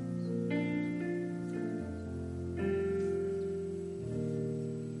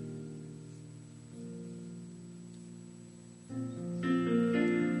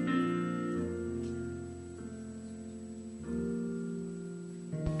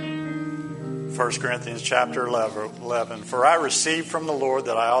 1 Corinthians chapter 11. For I received from the Lord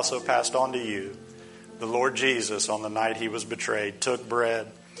that I also passed on to you. The Lord Jesus, on the night he was betrayed, took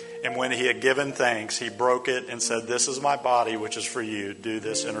bread, and when he had given thanks, he broke it and said, "This is my body, which is for you. Do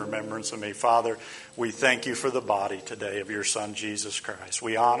this in remembrance of me." Father, we thank you for the body today of your Son, Jesus Christ.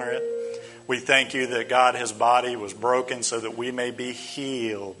 We honor it. We thank you that, God, his body was broken so that we may be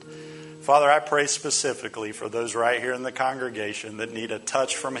healed. Father, I pray specifically for those right here in the congregation that need a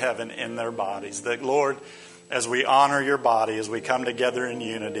touch from heaven in their bodies. That, Lord, as we honor your body, as we come together in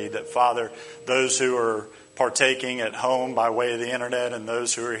unity, that, Father, those who are partaking at home by way of the internet and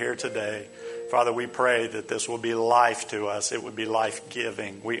those who are here today, Father, we pray that this will be life to us. It would be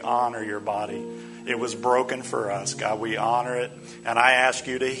life-giving. We honor your body. It was broken for us. God, we honor it. And I ask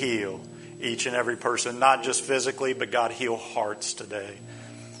you to heal each and every person, not just physically, but, God, heal hearts today.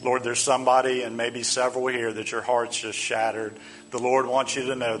 Lord, there's somebody and maybe several here that your heart's just shattered. The Lord wants you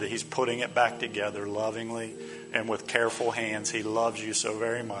to know that he's putting it back together lovingly and with careful hands. He loves you so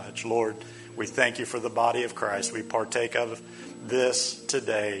very much. Lord, we thank you for the body of Christ. We partake of this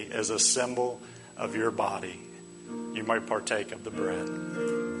today as a symbol of your body. You might partake of the bread.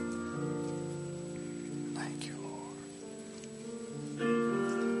 Thank you, Lord.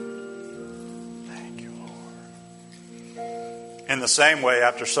 Thank you, Lord. In the same way,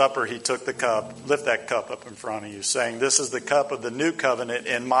 after supper, he took the cup. Lift that cup up in front of you, saying, "This is the cup of the new covenant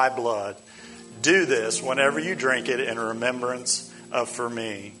in my blood. Do this whenever you drink it in remembrance of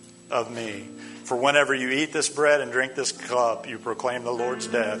me. For whenever you eat this bread and drink this cup, you proclaim the Lord's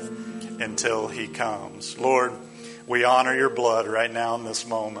death until he comes." Lord, we honor your blood right now in this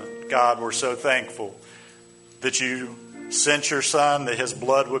moment. God, we're so thankful that you sent your Son that his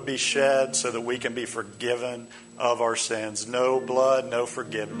blood would be shed so that we can be forgiven of our sins. No blood, no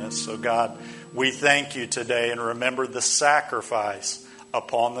forgiveness. So God, we thank you today and remember the sacrifice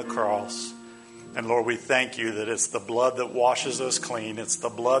upon the cross. And Lord, we thank you that it's the blood that washes us clean. It's the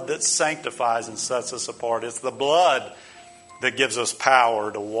blood that sanctifies and sets us apart. It's the blood that gives us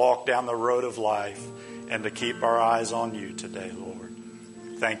power to walk down the road of life and to keep our eyes on you today, Lord.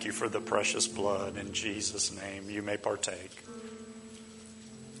 Thank you for the precious blood. In Jesus' name, you may partake.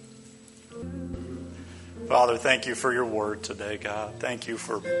 Father, thank you for your word today, God. Thank you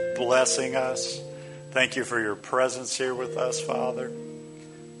for blessing us. Thank you for your presence here with us, Father.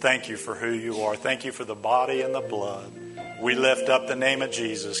 Thank you for who you are. Thank you for the body and the blood. We lift up the name of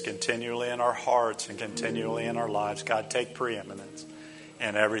Jesus continually in our hearts and continually in our lives. God, take preeminence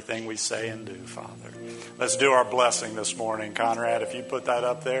in everything we say and do, Father. Let's do our blessing this morning. Conrad, if you put that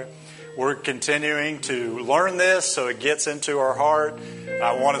up there. We're continuing to learn this so it gets into our heart.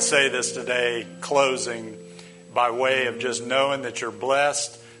 I want to say this today, closing, by way of just knowing that you're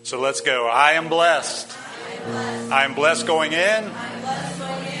blessed. So let's go. I am blessed. I am blessed going in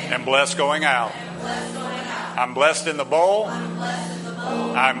and blessed going out. I'm blessed in the bowl.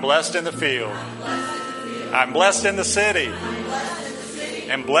 I'm blessed in the field. I'm blessed in the city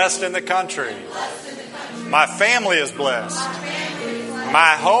and blessed in the country. My family is blessed.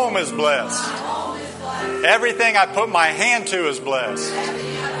 My home is blessed. Everything I put my hand to is blessed.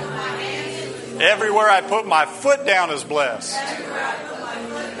 Everywhere I put my foot down is blessed.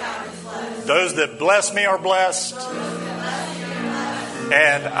 Those that bless me are blessed.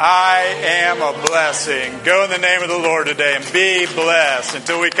 And I am a blessing. Go in the name of the Lord today and be blessed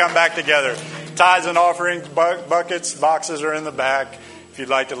until we come back together. Tithes and offerings, buckets, boxes are in the back. If you'd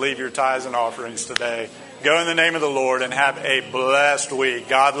like to leave your tithes and offerings today, go in the name of the Lord and have a blessed week.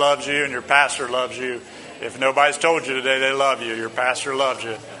 God loves you and your pastor loves you. If nobody's told you today they love you, your pastor loves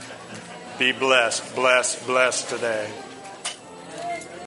you. Be blessed, blessed, blessed today.